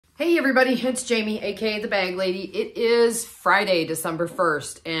Hey everybody, it's Jamie, aka the Bag Lady. It is Friday, December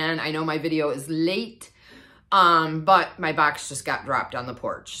 1st, and I know my video is late, but my box just got dropped on the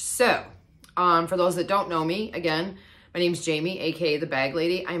porch. So, for those that don't know me, again, my name's Jamie, aka the Bag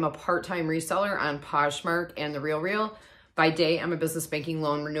Lady. I'm a part-time reseller on Poshmark and The Real. By day, I'm a business banking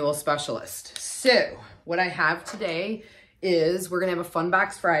loan renewal specialist. So, what I have today is we're gonna have a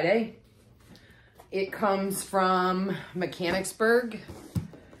Funbox Friday. It comes from Mechanicsburg.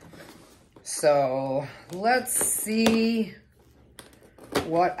 So let's see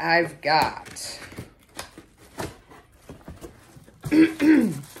what I've got.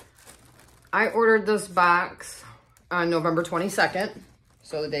 I ordered this box on November 22nd,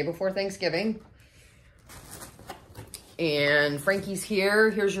 so the day before Thanksgiving. And Frankie's here.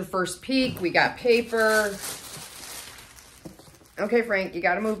 Here's your first peek. We got paper. Okay, Frank, you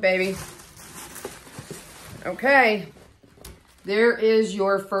gotta move, baby. Okay. There is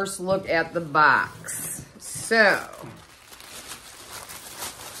your first look at the box. So,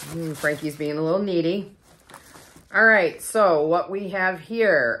 Frankie's being a little needy. All right, so what we have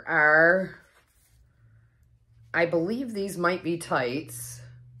here are, I believe these might be tights.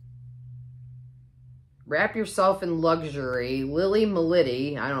 Wrap Yourself in Luxury, Lily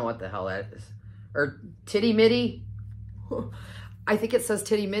Melity. I don't know what the hell that is. Or Titty Mitty. I think it says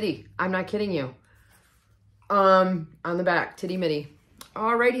Titty Mitty. I'm not kidding you. On the back, Titty Mitty.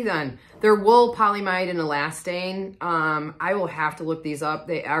 Alrighty then. They're wool, polyamide, and elastane. I will have to look these up.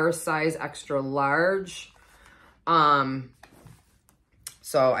 They are a size extra large. So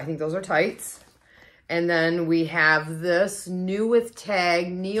I think those are tights. And then we have this new with tag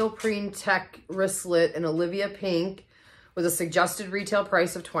neoprene tech wristlet in Olivia Pink with a suggested retail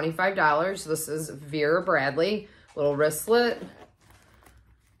price of $25. This is Vera Bradley, little wristlet.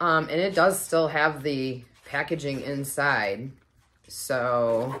 And it does still have the packaging inside.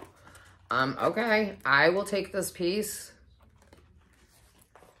 So, okay, I will take this piece.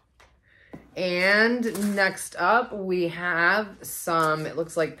 And next up, we have some, it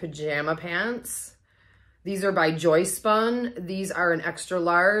looks like pajama pants. These are by Joy Spun. These are an extra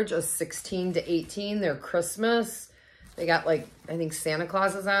large, a 16 to 18. They're Christmas. They got like, I think Santa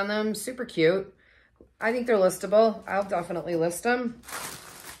Claus is on them. Super cute. I think they're listable. I'll definitely list them.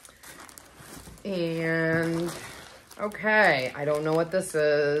 And, okay, I don't know what this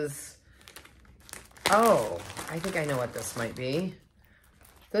is. Oh, I think I know what this might be.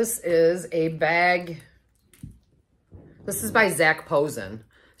 This is a bag. This is by Zach Posen.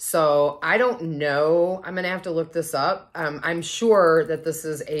 So, I don't know. I'm going to have to look this up. I'm sure that this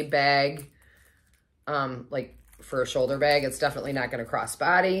is a bag, like for a shoulder bag. It's definitely not going to cross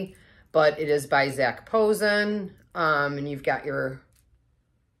body, but it is by Zach Posen. And you've got your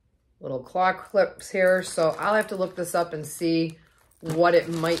little claw clips here. So I'll have to look this up and see what it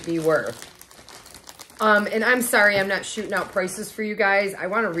might be worth. And I'm sorry, I'm not shooting out prices for you guys. I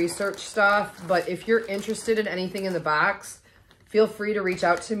want to research stuff, but if you're interested in anything in the box, feel free to reach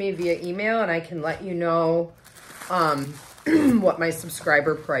out to me via email and I can let you know what my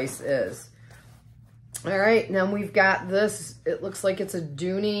subscriber price is. All right, and then we've got this. It looks like it's a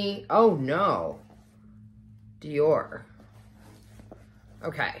Dooney. Oh no, DIOR.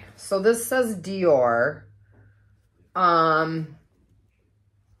 Okay, so this says DIOR. I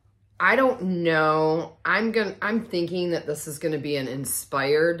don't know. I'm thinking that this is gonna be an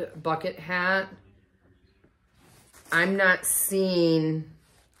inspired bucket hat. I'm not seeing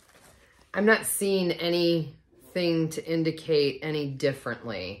anything to indicate any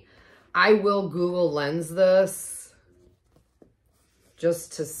differently. I will Google Lens this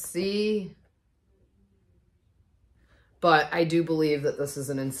just to see. But I do believe that this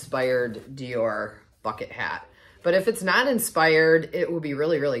is an inspired DIOR bucket hat. But if it's not inspired, it will be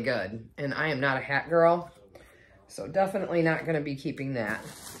really, really good. And I am not a hat girl, so definitely not going to be keeping that.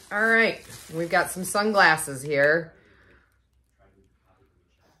 All right, we've got some sunglasses here.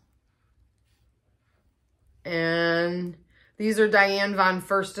 And these are Diane von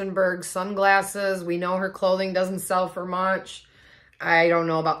Furstenberg sunglasses. We know her clothing doesn't sell for much. I don't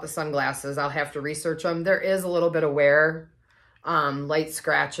know about the sunglasses. I'll have to research them. There is a little bit of wear, light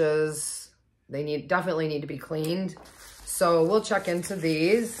scratches. They definitely need to be cleaned. So we'll check into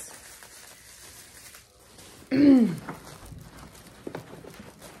these.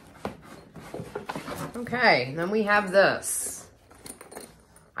 Okay, then we have this.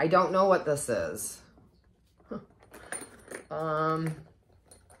 I don't know what this is.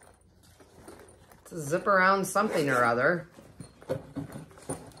 It's a zip around something or other.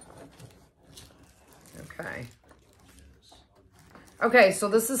 Okay. Okay, so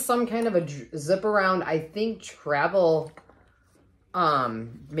this is some kind of a zip around, I think, travel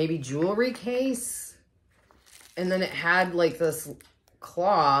maybe jewelry case. And then it had like this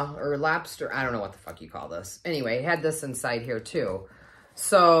claw or lobster. I don't know what the fuck you call this. Anyway, it had this inside here too.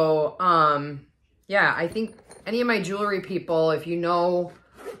 So, yeah, I think any of my jewelry people, if you know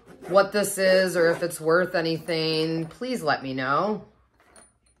what this is or if it's worth anything, please let me know.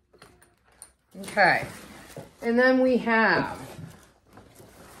 Okay. And then we have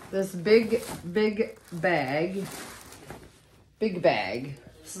this big bag. Big bag.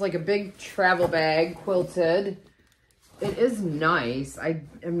 This is like a big travel bag, quilted. It is nice. I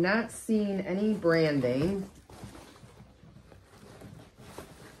am not seeing any branding.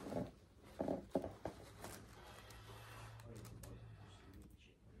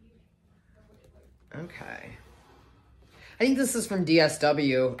 Okay. I think this is from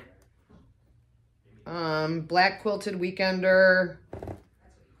DSW. Black quilted weekender.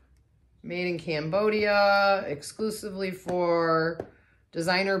 Made in Cambodia. Exclusively for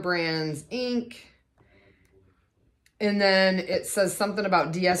Designer Brands Inc. And then it says something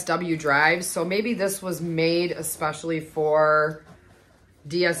about DSW drives. So maybe this was made especially for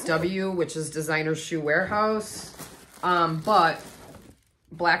DSW, which is Designer Shoe Warehouse. But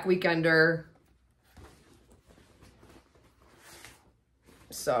black weekender.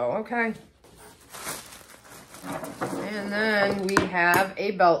 So, okay. And then we have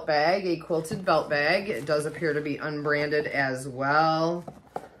a belt bag, a quilted belt bag. It does appear to be unbranded as well.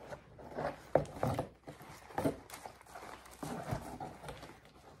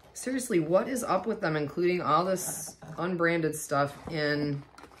 Seriously, what is up with them including all this unbranded stuff in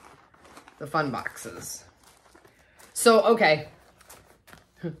the fun boxes? So, okay.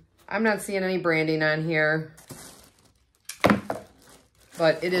 I'm not seeing any branding on here.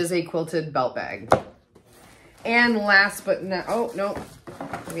 But it is a quilted belt bag. And last but not, oh, no.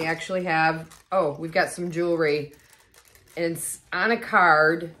 We actually have, oh, we've got some jewelry. And it's on a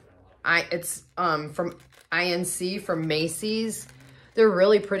card. It's from INC, from Macy's. They're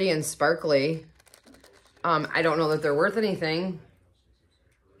really pretty and sparkly. I don't know that they're worth anything,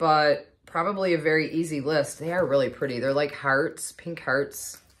 but probably a very easy list. They are really pretty. They're like hearts, pink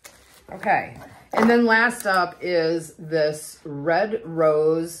hearts. Okay. And then last up is this red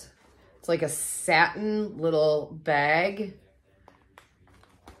rose. It's like a satin little bag.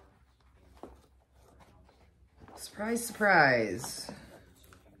 Surprise, surprise.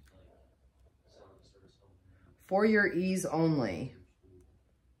 For your ease only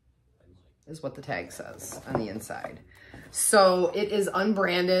is what the tag says on the inside. So it is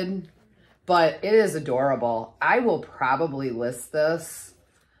unbranded, but it is adorable. I will probably list this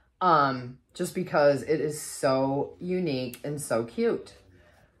just because it is so unique and so cute.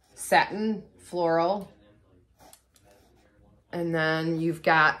 Satin, floral. And then you've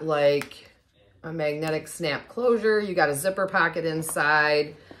got like a magnetic snap closure. You got a zipper pocket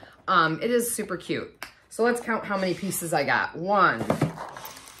inside. It is super cute. So let's count how many pieces I got. 1,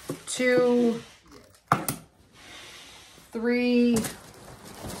 2, 3,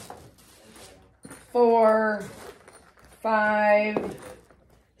 4, 5,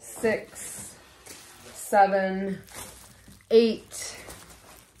 6, 7, 8,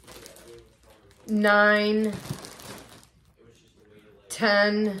 9,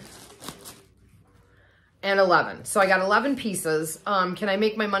 10, and 11. So I got 11 pieces. Can I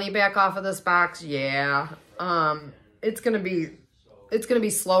make my money back off of this box? Yeah. It's gonna be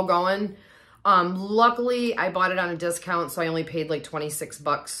slow going. Luckily I bought it on a discount, so I only paid like 26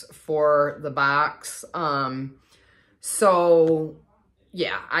 bucks for the box. So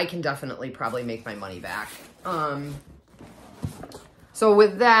yeah, I can definitely probably make my money back. So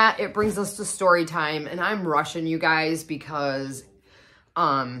with that, it brings us to story time, and I'm rushing you guys because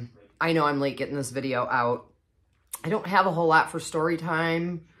I know I'm late getting this video out. I don't have a whole lot for story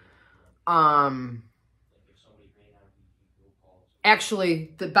time.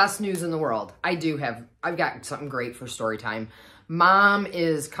 Actually, the best news in the world. I've got something great for story time. Mom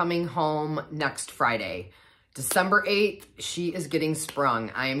is coming home next Friday. December 8th, she is getting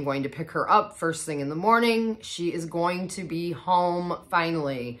sprung. I am going to pick her up first thing in the morning. She is going to be home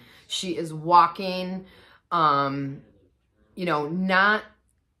finally. She is walking, you know, not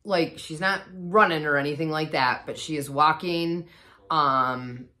like she's not running or anything like that, but she is walking.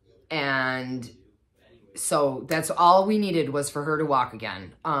 And so that's all we needed was for her to walk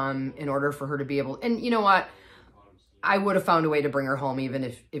again, in order for her to be able, and you know what? I would have found a way to bring her home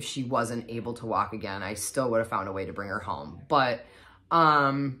even if she wasn't able to walk again. I still would have found a way to bring her home. But,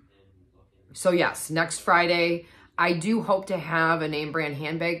 so yes, next Friday, I do hope to have a name brand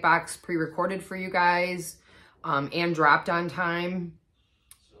handbag box pre-recorded for you guys, and dropped on time.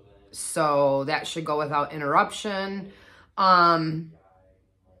 So that should go without interruption. Again,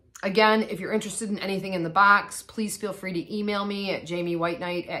 if you're interested in anything in the box, please feel free to email me at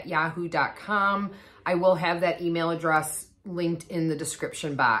jamiewhiteneknight@yahoo.com. I will have that email address linked in the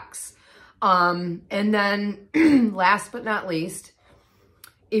description box. And then last but not least,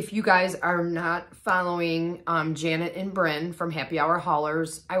 if you guys are not following Janet and Bryn from Happy Hour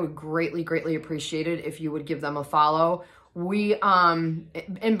Haulers, I would greatly, greatly appreciate it if you would give them a follow. We,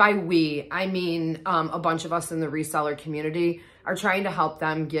 and by we, I mean a bunch of us in the reseller community are trying to help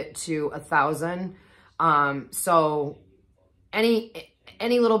them get to 1,000. So any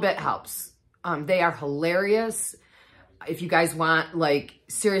little bit helps. They are hilarious. If you guys want, like,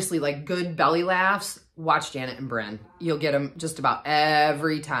 seriously, like, good belly laughs, watch Janet and Bryn. You'll get them just about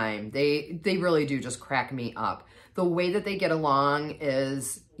every time. They really do just crack me up. The way that they get along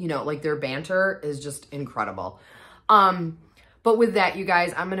is, you know, like, their banter is just incredible. But with that, you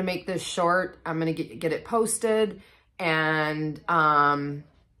guys, I'm going to make this short. I'm going to get it posted, and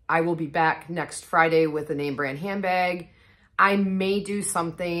I will be back next Friday with a name brand handbag. I may do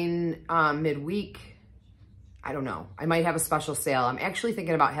something midweek. I don't know. I might have a special sale. I'm actually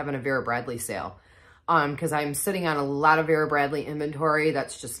thinking about having a Vera Bradley sale because I'm sitting on a lot of Vera Bradley inventory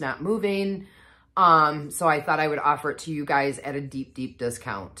that's just not moving. So I thought I would offer it to you guys at a deep, deep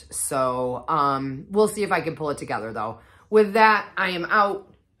discount. So we'll see if I can pull it together, though. With that, I am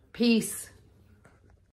out. Peace.